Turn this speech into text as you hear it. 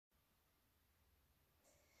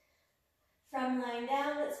From lying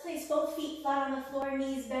down, let's place both feet flat on the floor,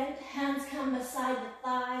 knees bent, hands come beside the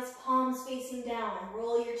thighs, palms facing down.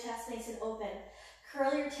 Roll your chest nice and open.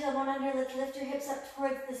 Curl your tailbone under, let's lift your hips up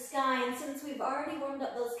towards the sky. And since we've already warmed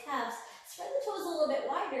up those calves, spread the toes a little bit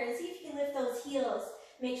wider and see if you can lift those heels.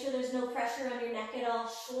 Make sure there's no pressure on your neck at all.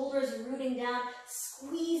 Shoulders rooting down.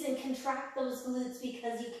 Squeeze and contract those glutes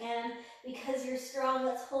because you can, because you're strong.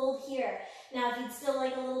 Let's hold here. Now, if you'd still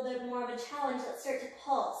like a little bit more of a challenge, let's start to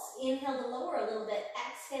pulse. Inhale to lower a little bit.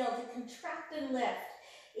 Exhale to contract and lift.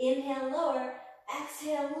 Inhale, lower.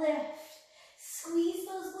 Exhale, lift. Squeeze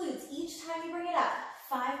those glutes each time you bring it up.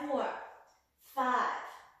 5 more. 5,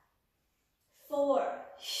 4,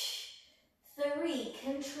 3.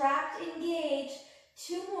 Contract, engage.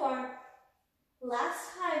 2 more.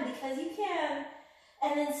 Last time, because you can.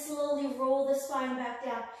 And then slowly roll the spine back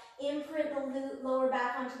down. Imprint the lower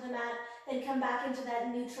back onto the mat, then come back into that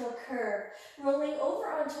neutral curve. Rolling over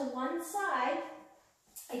onto one side,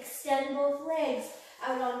 extend both legs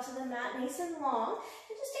out onto the mat nice and long.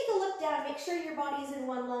 And just take a look down, make sure your body's in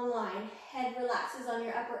one long line. Head relaxes on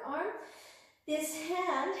your upper arm. This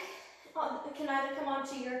hand can either come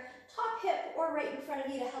onto your top hip or right in front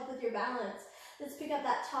of you to help with your balance. Let's pick up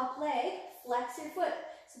that top leg, flex your foot.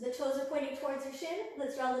 So the toes are pointing towards your shin.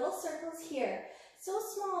 Let's draw little circles here. So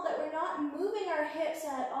small that we're not moving our hips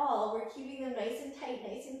at all. We're keeping them nice and tight,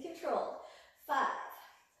 nice and controlled. 5,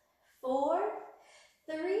 4,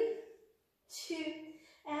 3, 2,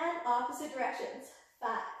 and opposite directions.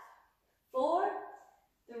 5, 4,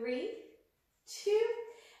 3, 2,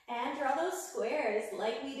 and draw those squares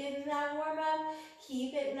like we did in that warm-up.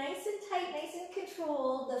 Keep it nice and tight, nice and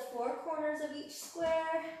controlled. The 4 corners of each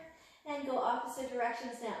square. And go opposite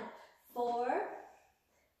directions now. 4,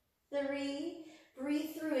 3,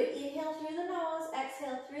 breathe through it. Inhale through the nose,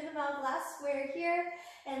 exhale through the mouth. Last square here.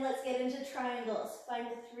 And let's get into triangles. Find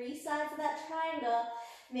the 3 sides of that triangle.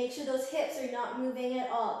 Make sure those hips are not moving at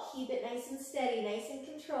all. Keep it nice and steady, nice and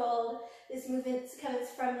controlled. This movement's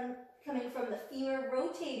coming from the femur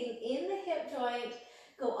rotating in the hip joint.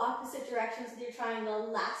 Go opposite directions with your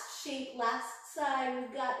triangle. Last shape, last side.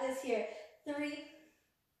 We've got this here. 3,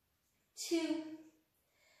 2,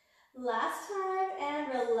 last time,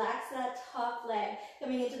 and relax that top leg.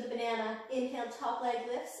 Coming into the banana, inhale, top leg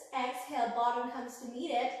lifts, exhale, bottom comes to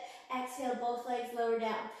meet it, exhale, both legs lower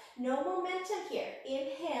down. No momentum here.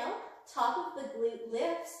 Inhale, top of the glute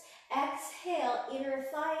lifts, exhale, inner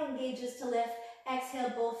thigh engages to lift,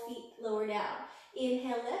 exhale, both feet lower down.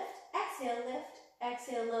 Inhale, lift,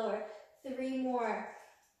 exhale, lower. 3 more.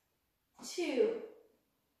 2,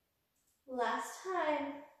 last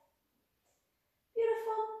time.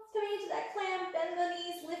 Beautiful. Coming into that clam, bend the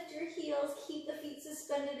knees, lift your heels, keep the feet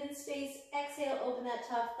suspended in space. Exhale, open that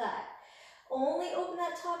top thigh. Only open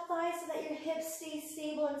that top thigh so that your hips stay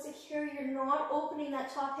stable and secure. You're not opening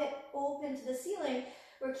that top hip open to the ceiling.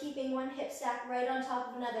 We're keeping one hip stack right on top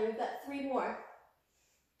of another. We've got 3 more.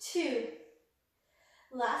 2,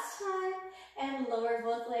 last time, and lower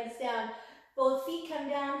both legs down. Both feet come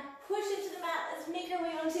down, push into the mat. Let's make our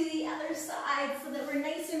way onto the other side so that we're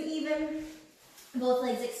nice and even. Both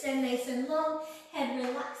legs extend nice and long. Head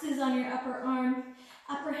relaxes on your upper arm.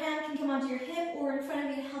 Upper hand can come onto your hip or in front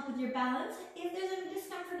of you to help with your balance. If there's any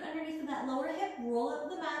discomfort underneath of that lower hip, roll up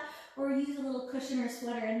the mat or use a little cushion or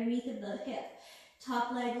sweater underneath of the hip.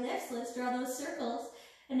 Top leg lifts. Let's draw those circles.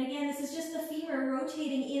 And again, this is just the femur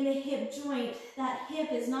rotating in the hip joint. That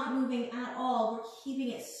hip is not moving at all. We're keeping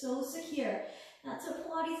it so secure. That's what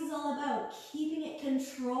Pilates is all about, keeping it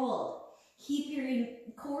controlled. Keep your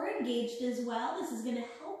core engaged as well. This is going to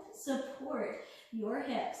help support your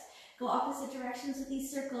hips. Go opposite directions with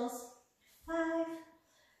these circles. 5,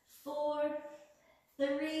 4,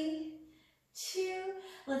 3, 2.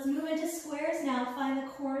 Let's move into squares now. Find the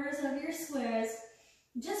corners of your squares.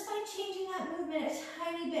 Just by changing that movement a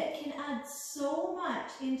tiny bit can add so much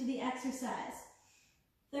into the exercise.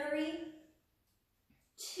 3,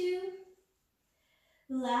 2.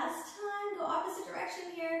 Last time. Go opposite direction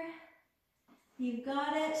here. You've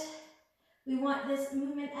got it. We want this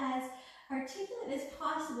movement as articulate as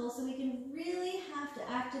possible so we can really have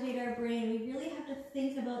to activate our brain. We really have to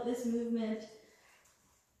think about this movement.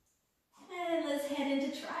 And let's head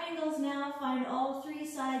into triangles now. Find all 3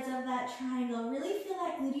 sides of that triangle. Really feel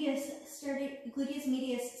that gluteus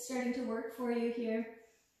medius starting to work for you here.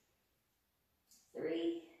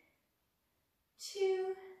 3,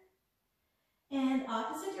 2, and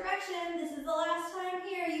opposite direction. This is the last time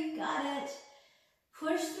here. You've got it.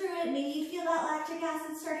 Push through it. Maybe you feel that lactic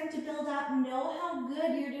acid starting to build up. Know how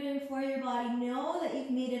good you're doing for your body. Know that you've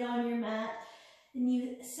made it on your mat. And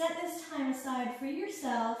you set this time aside for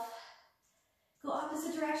yourself Go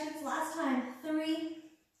opposite directions. Last time. 3,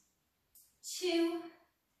 2,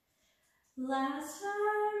 last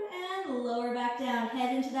time, and lower back down.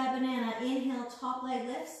 Head into that banana. Inhale, top leg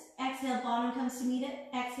lifts. Exhale, bottom comes to meet it.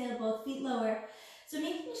 Exhale, both feet lower. So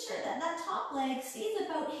making sure that that top leg stays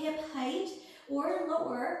about hip height or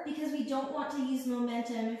lower, because we don't want to use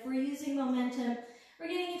momentum. If we're using momentum, we're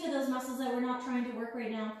getting into those muscles that we're not trying to work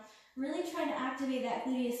right now. Really trying to activate that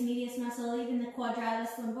gluteus medius muscle, even the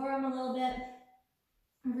quadratus lumborum a little bit.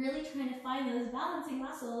 Really trying to find those balancing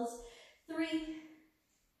muscles. 3,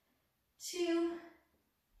 2,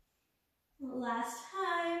 last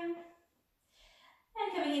time.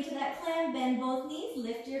 And coming into that clam, bend both knees,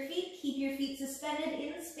 lift your feet, keep your feet suspended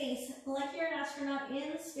in space, like you're an astronaut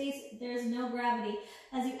in space. There's no gravity.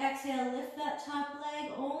 As you exhale, lift that top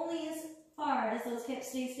leg only as far as those hips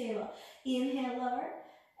stay stable. Inhale, lower.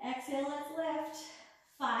 Exhale, let's lift.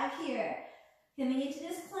 5 here. Coming into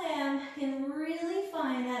this clam, can really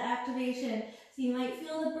find that activation. So you might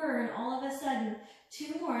feel the burn all of a sudden.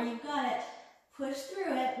 2 more, you've got it. Push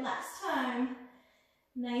through it. Last time.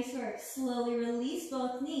 Nice work. Slowly release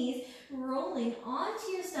both knees, rolling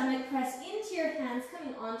onto your stomach, press into your hands,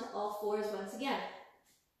 coming onto all fours once again.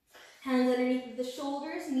 Hands underneath the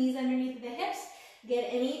shoulders, knees underneath the hips. Get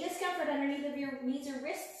any discomfort underneath of your knees or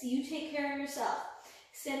wrists, you take care of yourself.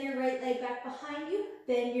 Extend your right leg back behind you,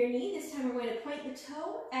 bend your knee. This time we're going to point the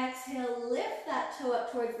toe. Exhale, lift that toe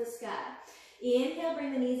up towards the sky. Inhale,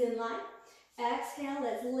 bring the knees in line. Exhale,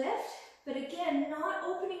 let's lift. But again, not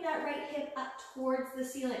opening that right hip up towards the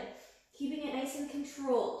ceiling. Keeping it nice and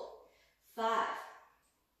controlled. 5,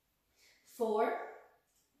 4,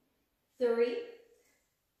 3,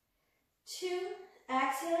 2,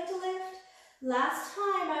 exhaling to lift. Last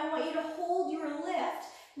time, I want you to hold your lift.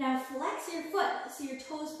 Now flex your foot so your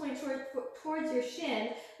toes point towards your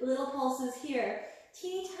shin. Little pulses here.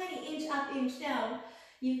 Teeny tiny inch up, inch down.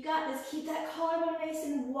 You've got this. Keep that collarbone nice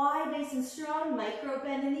and wide, nice and strong. Micro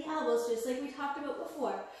bend in the elbows, just like we talked about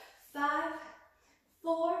before. 5,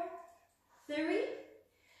 4, 3,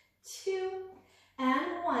 2,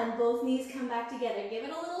 and 1. Both knees come back together. Give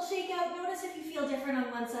it a little shake out. Notice if you feel different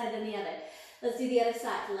on one side than the other. Let's do the other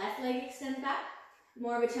side. Left leg extends back.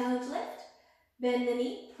 More of a challenge lift. Bend the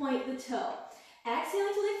knee, point the toe.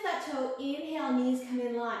 Exhaling to lift that toe. Inhale, knees come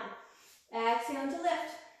in line. Exhaling to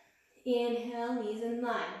lift. Inhale, knees in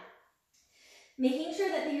line. Making sure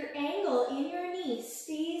that your angle in your knee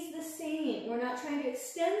stays the same. We're not trying to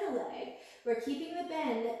extend the leg. We're keeping the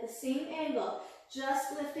bend at the same angle,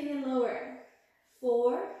 just lifting and lower.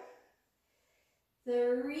 4,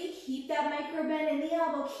 3, keep that micro bend in the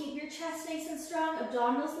elbow. Keep your chest nice and strong,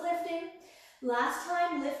 abdominals lifting. Last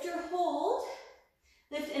time, lift or hold.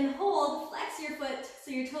 Lift and hold, flex your foot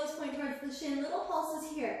so your toes point towards the shin. Little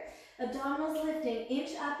pulses here. Abdominals lifting,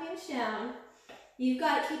 inch up, inch down. You've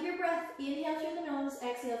got to keep your breath. Inhale through the nose,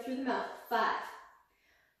 exhale through the mouth. 5,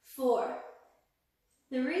 4,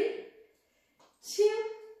 3, 2,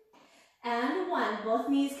 and 1. Both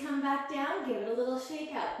knees come back down. Give it a little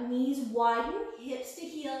shake out. Knees widen, hips to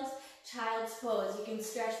heels, child's pose. You can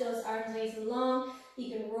stretch those arms nice and long.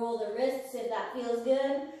 You can roll the wrists if that feels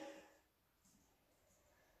good.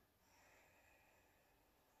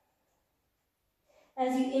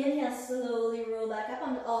 As you inhale, slowly roll back up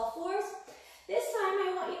onto all fours. This time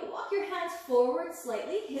I want you to walk your hands forward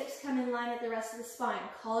slightly. Hips come in line with the rest of the spine.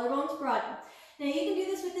 Collarbones broaden. Now you can do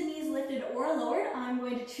this with the knees lifted or lowered. I'm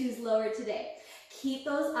going to choose lower today. Keep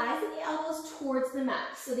those eyes and the elbows towards the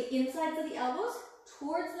mat. So the insides of the elbows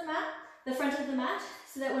towards the mat, the front of the mat,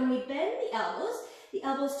 so that when we bend the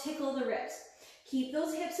elbows tickle the ribs. Keep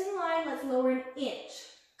those hips in line. Let's lower an inch.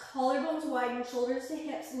 Collarbones widen, shoulders to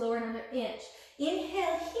hips, lower another inch.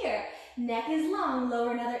 Inhale here, neck is long,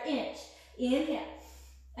 lower another inch. Inhale,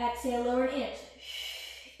 exhale, lower an inch.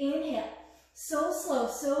 Inhale, so slow,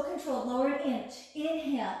 so controlled, lower an inch.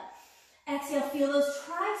 Inhale, exhale, feel those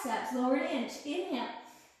triceps, lower an inch. Inhale,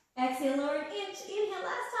 exhale, lower an inch. Inhale,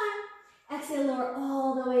 last time. Exhale, lower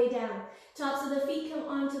all the way down. Tops of the feet come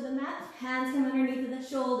onto the mat, hands come underneath of the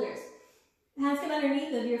shoulders. Hands come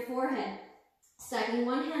underneath of your forehead. Stacking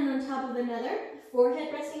one hand on top of another,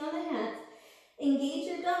 forehead resting on the hands. Engage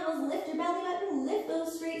your abdominals, lift your belly button, lift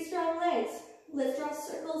those straight, strong legs. Let's draw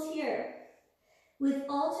circles here with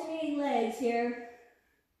alternating legs here.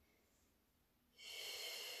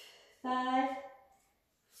 5,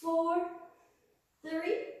 4, 3,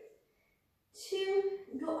 2,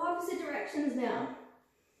 go opposite directions now.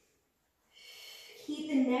 Keep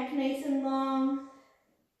the neck nice and long.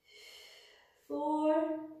 4,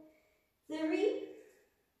 3,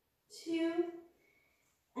 2,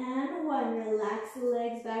 and 1. Relax the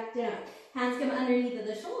legs back down. Hands come underneath of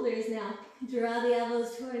the shoulders now. down. Draw the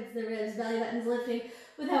elbows towards the ribs, belly button's lifting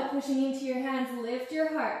without pushing into your hands. Lift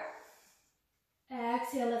your heart.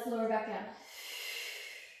 Exhale, let's lower back down.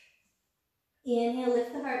 Inhale,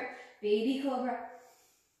 lift the heart, baby cobra.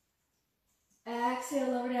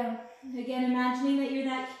 Exhale, lower down. Again, imagining that you're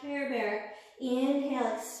that Care Bear.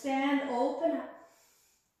 Inhale, expand, open up.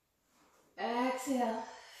 Exhale.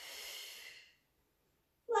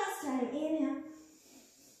 Last time, inhale.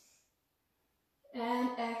 And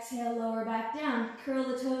exhale, lower back down. Curl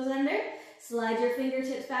the toes under. Slide your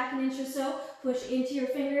fingertips back an inch or so. Push into your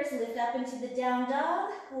fingers. Lift up into the down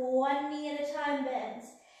dog. One knee at a time bends.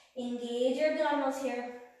 Engage your abdominals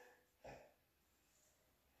here.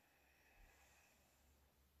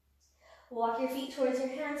 Walk your feet towards your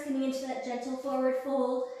hands, coming into that gentle forward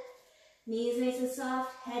fold. Knees nice and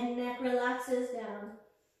soft. Head and neck relaxes down.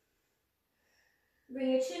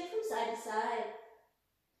 Bring your chin from side to side.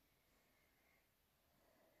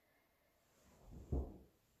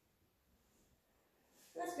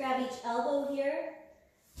 Let's grab each elbow here.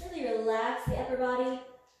 Really relax the upper body.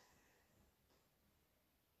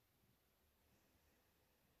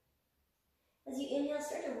 As you inhale,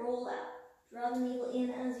 start to roll up. Draw the navel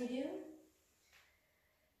in as you do.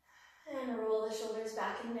 And roll the shoulders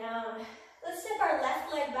back and down. Let's step our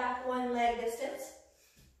left leg back one leg distance.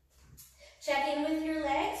 Check in with your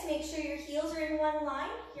legs. Make sure your heels are in one line.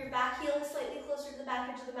 Your back heel is slightly closer to the back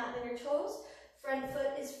edge of the mat than your toes. Front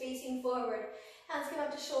foot is facing forward. Hands come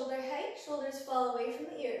up to shoulder height. Shoulders fall away from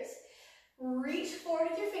the ears. Reach forward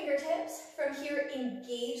with your fingertips. From here,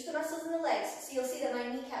 engage the muscles in the legs. So you'll see that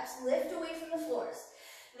my kneecaps lift away from the floors.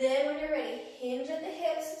 Then when you're ready, hinge at the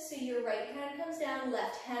hips. So your right hand comes down,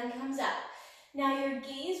 left hand comes up. Now your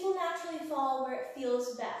gaze will naturally fall where it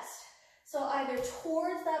feels best. So either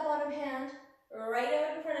towards that bottom hand, right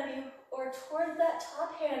out in front of you, or towards that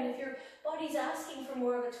top hand if your body's asking for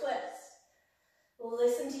more of a twist.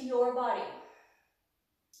 Listen to your body.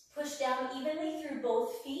 Push down evenly through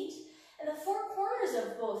both feet and the four corners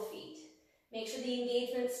of both feet. Make sure the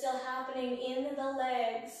engagement's still happening in the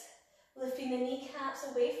legs. Lifting the kneecaps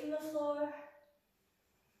away from the floor.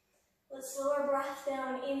 Let's slow our breath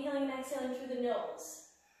down, inhaling and exhaling through the nose.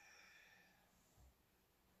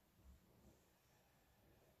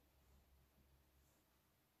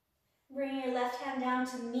 Bring your left hand down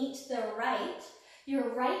to meet the right. Your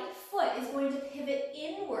right foot is going to pivot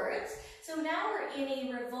inwards. So now we're in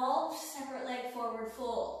a revolved separate leg forward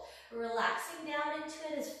fold. Relaxing down into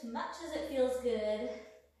it as much as it feels good.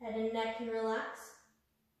 Head and neck can relax.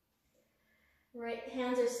 Right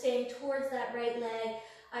hands are staying towards that right leg,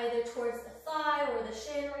 either towards the thigh or the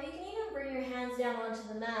shin, or you can even bring your hands down onto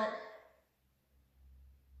the mat.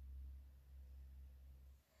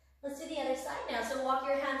 Let's do the other side now. So walk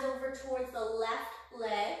your hands over towards the left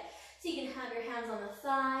leg. So you can have your hands on the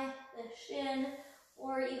thigh, the shin,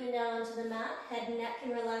 or even down onto the mat. Head and neck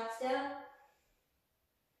can relax down.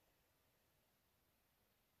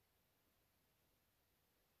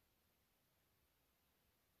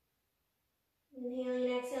 Inhaling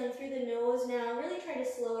and exhaling through the nose now. Really try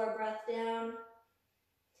to slow our breath down.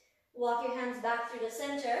 Walk your hands back through the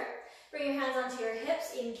center. Bring your hands onto your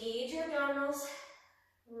hips. Engage your abdominals.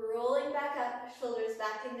 Rolling back up, shoulders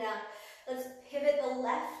back and down. Let's pivot the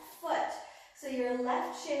left foot. So your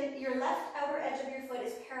left shin, your left outer edge of your foot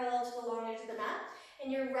is parallel to the long edge of the mat.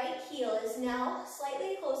 And your right heel is now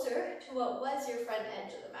slightly closer to what was your front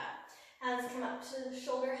edge of the mat. Hands come up to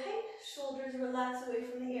shoulder height. Shoulders relax away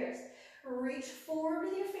from the ears. Reach forward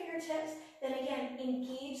with your fingertips, then again,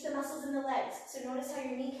 engage the muscles in the legs. So notice how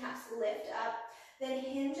your kneecaps lift up, then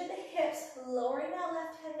hinge at the hips, lowering that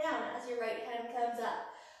left hand down as your right hand comes up.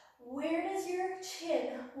 Where does your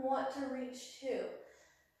chin want to reach to?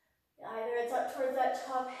 Either it's up towards that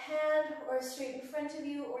top hand, or straight in front of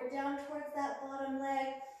you, or down towards that bottom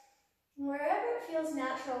leg. Wherever it feels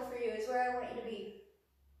natural for you is where I want you to be.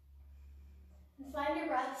 And find your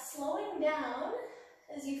breath slowing down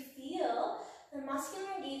as you feel the muscular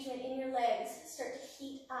engagement in your legs start to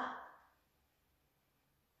heat up.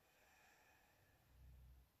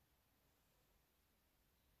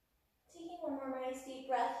 Taking one more nice deep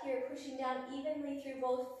breath here, pushing down evenly through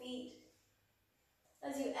both feet.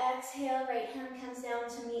 As you exhale, right hand comes down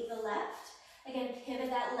to meet the left. Again, pivot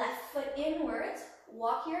that left foot inwards.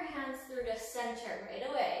 Walk your hands through to center right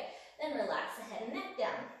away. Then relax the head and neck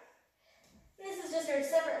down. And this is just our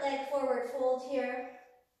separate leg forward fold here.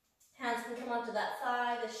 Hands can come onto that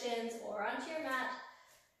thigh, the shins, or onto your mat.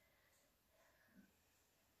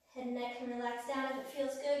 Head and neck can relax down. If it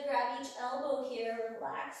feels good, grab each elbow here.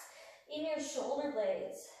 Relax in your shoulder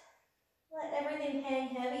blades. Let everything hang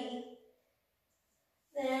heavy.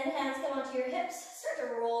 Then hands come onto your hips. Start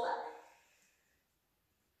to roll up.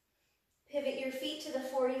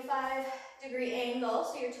 45-degree angle,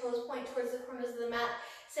 so your toes point towards the corners of the mat.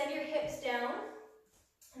 Send your hips down.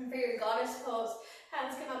 And for your goddess pose,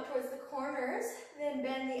 hands come up towards the corners, then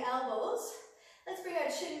bend the elbows. Let's bring our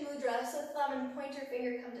chin mudra, so thumb and pointer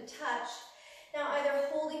finger come to touch. Now either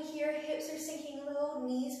holding here, hips are sinking low,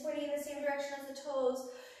 knees pointing in the same direction as the toes.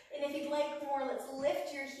 And if you'd like more, let's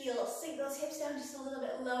lift your heels, sink those hips down just a little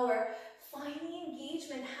bit lower. Find the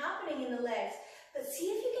engagement happening in the legs, but see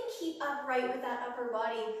if you can keep upright with that upper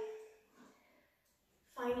body.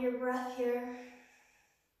 Find your breath here.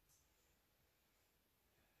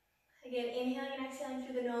 Again, inhaling and exhaling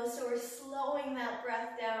through the nose, so we're slowing that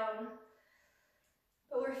breath down,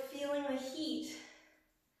 but we're feeling the heat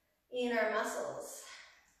in our muscles.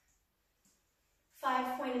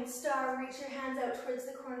 5-pointed star, reach your hands out towards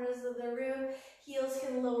the corners of the room. Heels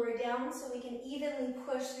can lower down so we can evenly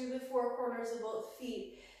push through the four corners of both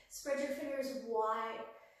feet. Spread your fingers wide.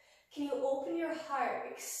 Can you open your heart,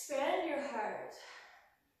 expand your heart?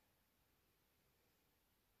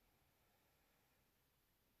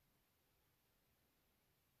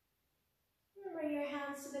 Bring your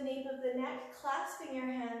hands to the nape of the neck, clasping your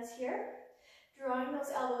hands here, drawing those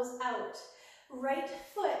elbows out. Right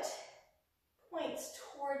foot points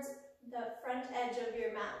towards the front edge of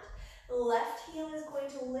your mat. Left heel is going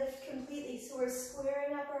to lift completely, so we're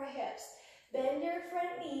squaring up our hips. Bend your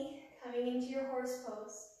front knee, coming into your horse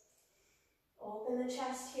pose. Open the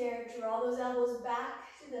chest here, draw those elbows back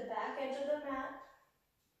to the back edge of the mat.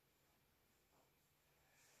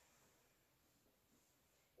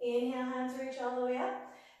 Inhale, hands reach all the way up.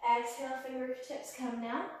 Exhale, fingertips come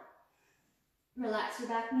down. Relax your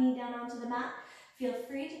back knee down onto the mat. Feel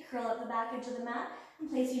free to curl up the back edge of the mat and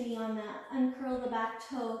place your knee on that. Uncurl the back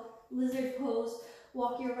toe, lizard pose.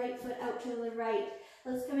 Walk your right foot out to the right.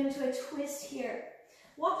 Let's come into a twist here.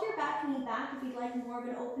 Walk your back knee back if you'd like more of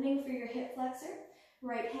an opening for your hip flexor.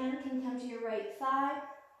 Right hand can come to your right thigh.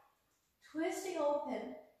 Twisting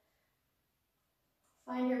open.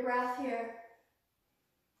 Find your breath here.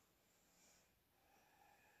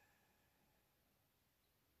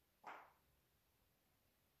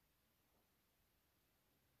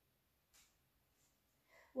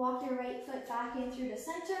 Walk your right foot back in through the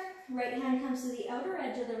center. Right hand comes to the outer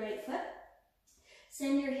edge of the right foot.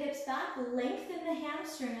 Send your hips back. Lengthen the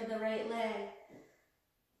hamstring of the right leg.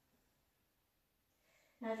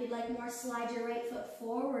 Now if you'd like more, slide your right foot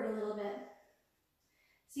forward a little bit.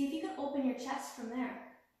 See if you can open your chest from there.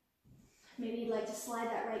 Maybe you'd like to slide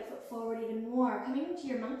that right foot forward even more, coming into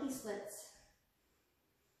your monkey splits.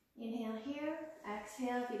 Inhale here.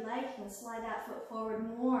 Exhale if you'd like. You can slide that foot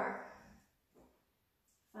forward more.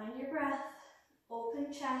 Find your breath, open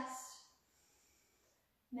chest.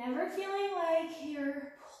 Never feeling like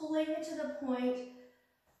you're pulling to the point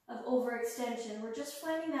of overextension. We're just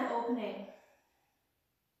finding that opening,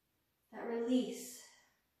 that release.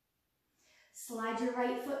 Slide your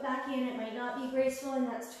right foot back in. It might not be graceful, and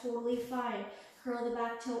that's totally fine. Curl the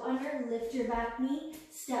back toe under, lift your back knee,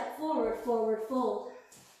 step forward, forward fold.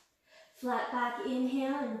 Flat back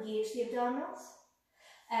inhale, engage the abdominals.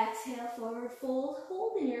 Exhale, forward fold.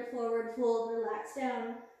 Hold in your forward fold, relax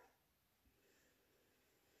down.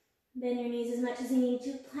 Bend your knees as much as you need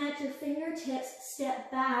to. Plant your fingertips, step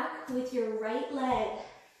back with your right leg.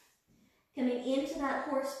 Coming into that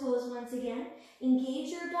horse pose once again.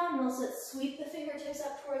 Engage your abdominals, let's sweep the fingertips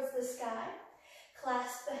up towards the sky.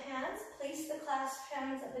 Clasp the hands, place the clasped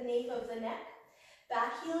hands at the nape of the neck.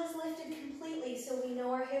 Back heel is lifted completely so we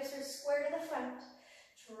know our hips are square to the front.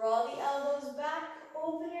 Draw the elbows back,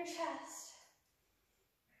 open your chest.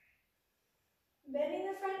 Bending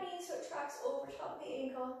the front knee so it tracks over top the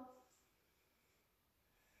ankle.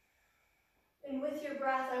 And with your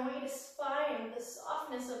breath, I want you to find the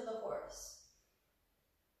softness of the horse.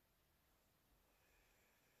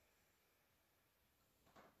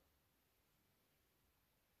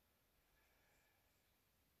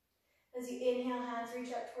 As you inhale, hands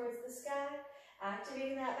reach up towards the sky,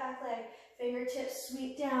 activating that back leg. Fingertips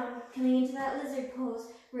sweep down, coming into that lizard pose.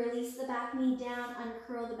 Release the back knee down,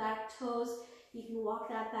 uncurl the back toes. You can walk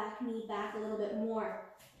that back knee back a little bit more.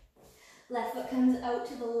 Left foot comes out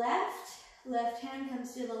to the left. Left hand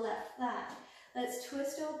comes to the left thigh. Let's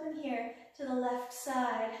twist open here to the left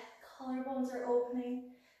side. Collarbones are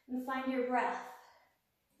opening. And find your breath.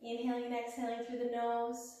 Inhaling and exhaling through the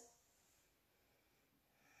nose.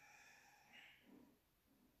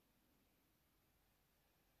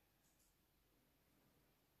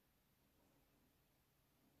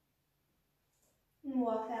 And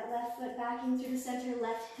walk that left foot back in through the center.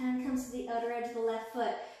 Left hand comes to the outer edge of the left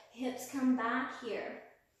foot. Hips come back here.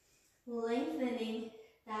 Lengthening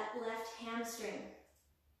that left hamstring.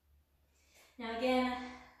 Now again,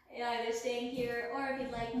 either staying here or if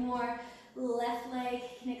you'd like more, left leg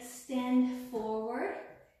can extend forward.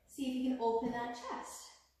 See if you can open that chest.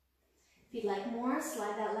 If you'd like more,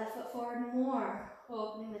 slide that left foot forward more,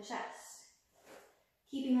 opening the chest.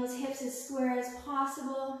 Keeping those hips as square as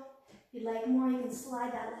possible. If you'd like more, you can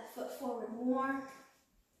slide that left foot forward more.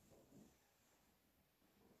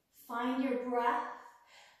 Find your breath.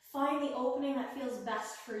 Find the opening that feels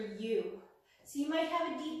best for you. So you might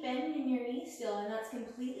have a deep bend in your knee still, and that's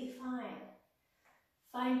completely fine.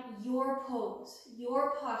 Find your pose,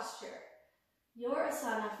 your posture, your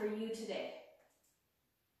asana for you today.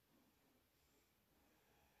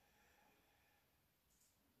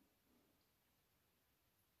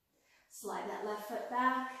 Slide that left foot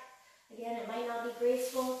back. Again, it might not be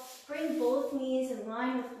graceful. Bring both knees in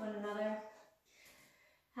line with one another.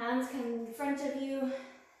 Hands come in front of you.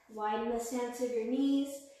 Widen the stance of your knees.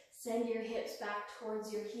 Send your hips back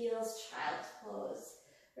towards your heels. Child's pose.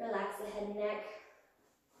 Relax the head and neck.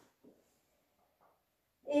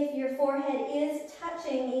 If your forehead is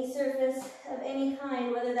touching a surface of any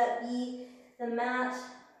kind, whether that be the mat,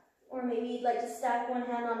 or maybe you'd like to stack one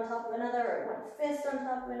hand on top of another, or one fist on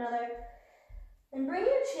top of another, then bring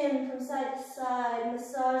your chin from side to side,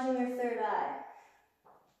 massaging your third eye.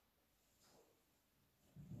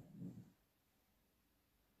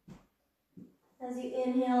 As you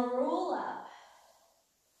inhale, roll up.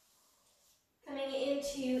 Coming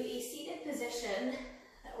into a seated position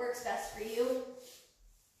that works best for you.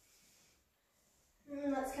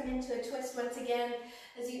 Let's come into a twist once again.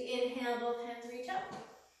 As you inhale, both hands reach up.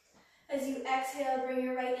 As you exhale, bring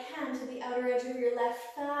your right hand to the outer edge of your left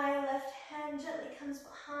thigh. Left hand gently comes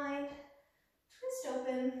behind. Twist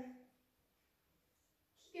open.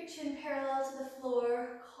 Keep your chin parallel to the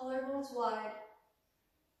floor, collarbones wide.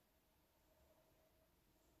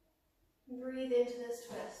 Breathe into this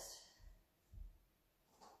twist.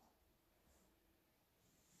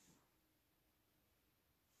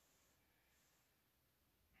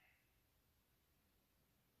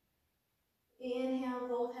 Inhale,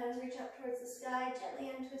 both hands reach up towards the sky,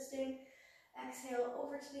 gently untwisting. Exhale,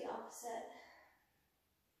 over to the opposite.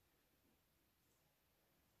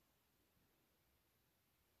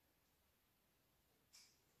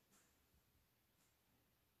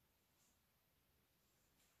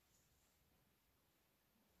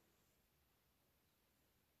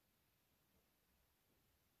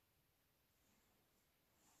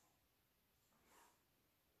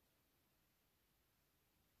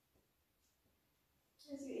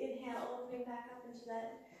 As you inhale, opening back up into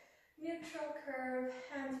that neutral curve,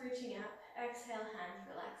 hands reaching up. Exhale, hands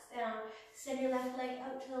relax down. Extend your left leg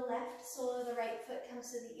out to the left, sole of the right foot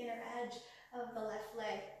comes to the inner edge of the left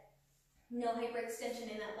leg. No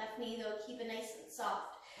hyperextension in that left knee though, keep it nice and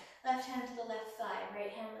soft. Left hand to the left thigh,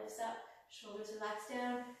 right hand lifts up, shoulders relax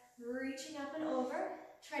down, reaching up and over.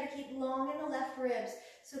 Try to keep long in the left ribs,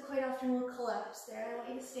 so quite often we'll collapse there. I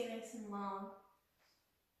want you to stay nice and long.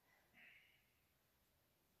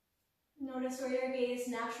 Notice where your gaze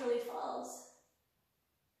naturally falls.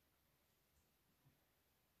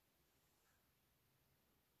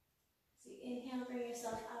 So you inhale, bring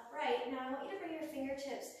yourself upright. Now I want you to bring your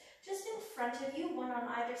fingertips just in front of you, one on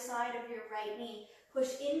either side of your right knee.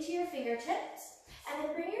 Push into your fingertips, and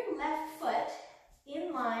then bring your left foot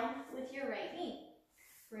in line with your right knee.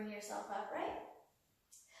 Bring yourself upright.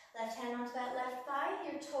 Left hand onto that left thigh.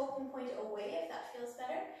 Your toe can point away if that feels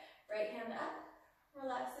better. Right hand up.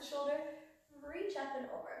 Relax the shoulder, reach up and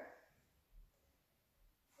over.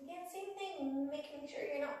 Again, same thing, making sure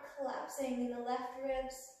you're not collapsing in the left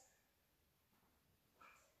ribs.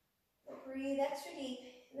 But breathe extra deep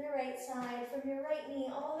in the right side, from your right knee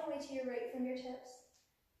all the way to your right fingertips.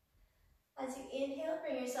 As you inhale,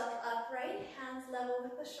 bring yourself upright, hands level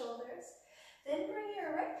with the shoulders. Then bring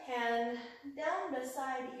your right hand down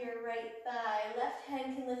beside your right thigh. Left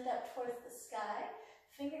hand can lift up towards the sky.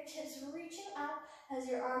 Fingertips reaching up as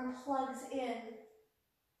your arm plugs in.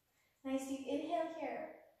 Nice deep inhale here.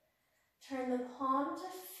 Turn the palm to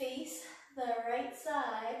face the right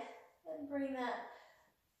side and bring that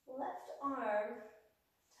left arm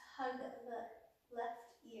to hug the left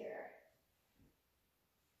ear.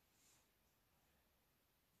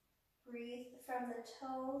 Breathe from the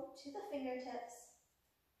toe to the fingertips.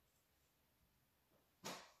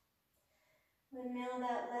 Then nail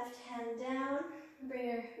that left hand down. Bring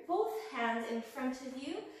your both hands in front of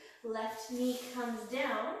you. Left knee comes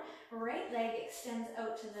down. Right leg extends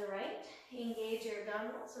out to the right. Engage your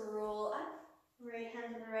abdominals. Roll up. Right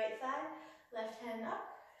hand to the right thigh. Left hand up.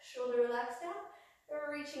 Shoulder relax down.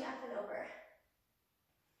 Reaching up and over.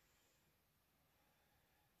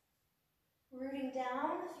 Rooting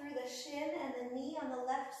down through the shin and the knee on the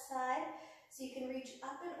left side so you can reach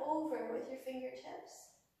up and over with your fingertips.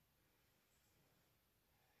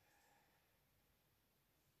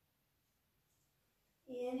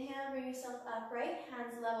 Inhale, bring yourself upright,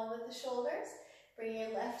 hands level with the shoulders. Bring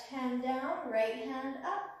your left hand down, right hand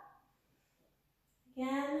up.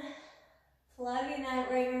 Again, plugging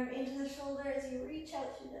that right arm into the shoulder as you reach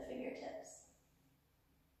out through the fingertips.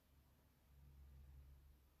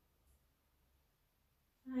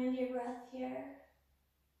 Find your breath here.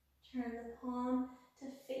 Turn the palm to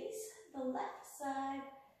face the left side.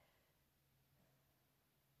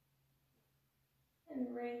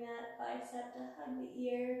 And bring that bicep to hug the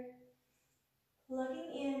ear.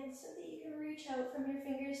 Plugging in so that you can reach out from your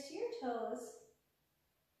fingers to your toes.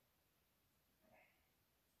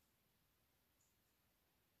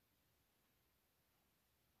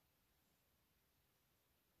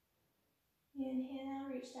 Inhale,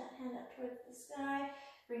 reach that hand up towards the sky.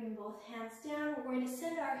 Bring both hands down. We're going to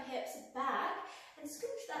send our hips back and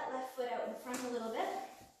scooch that left foot out in front a little bit.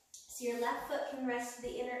 So your left foot can rest to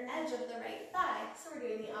the inner edge of the right thigh. So we're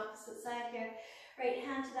doing the opposite side here. Right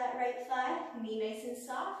hand to that right thigh, knee nice and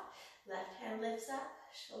soft. Left hand lifts up,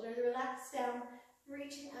 shoulders relax down,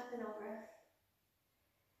 reaching up and over.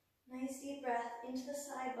 Nice deep breath into the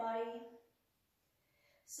side body.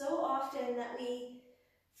 So often that we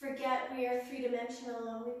forget we are three-dimensional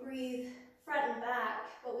and we breathe front and back,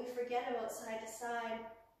 but we forget about side to side.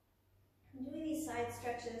 And doing these side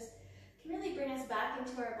stretches can really bring us back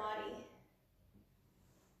into our body.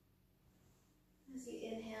 As you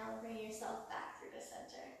inhale, bring yourself back through the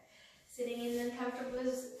center. Sitting in an uncomfortable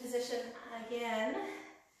position again.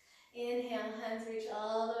 Inhale, hands reach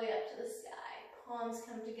all the way up to the sky. Palms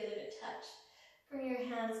come together to touch. Bring your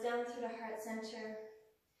hands down through the heart center.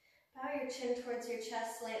 Bow your chin towards your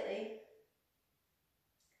chest slightly.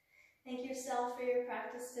 Thank yourself for your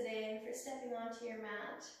practice today and for stepping onto your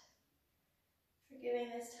mat. For giving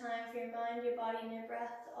this time for your mind, your body, and your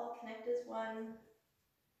breath to all connect as one.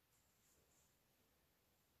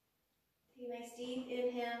 Take a nice deep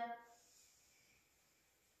inhale.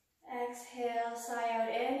 Exhale, sigh out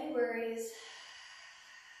any worries.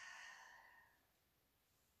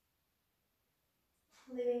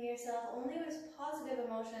 Leaving yourself only with positive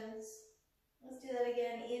emotions. Let's do that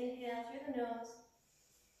again. Inhale through the nose.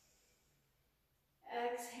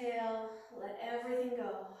 Exhale, let everything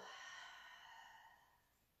go.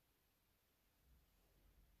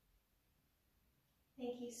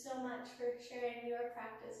 Thank you so much for sharing your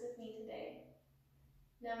practice with me today.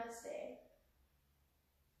 Namaste.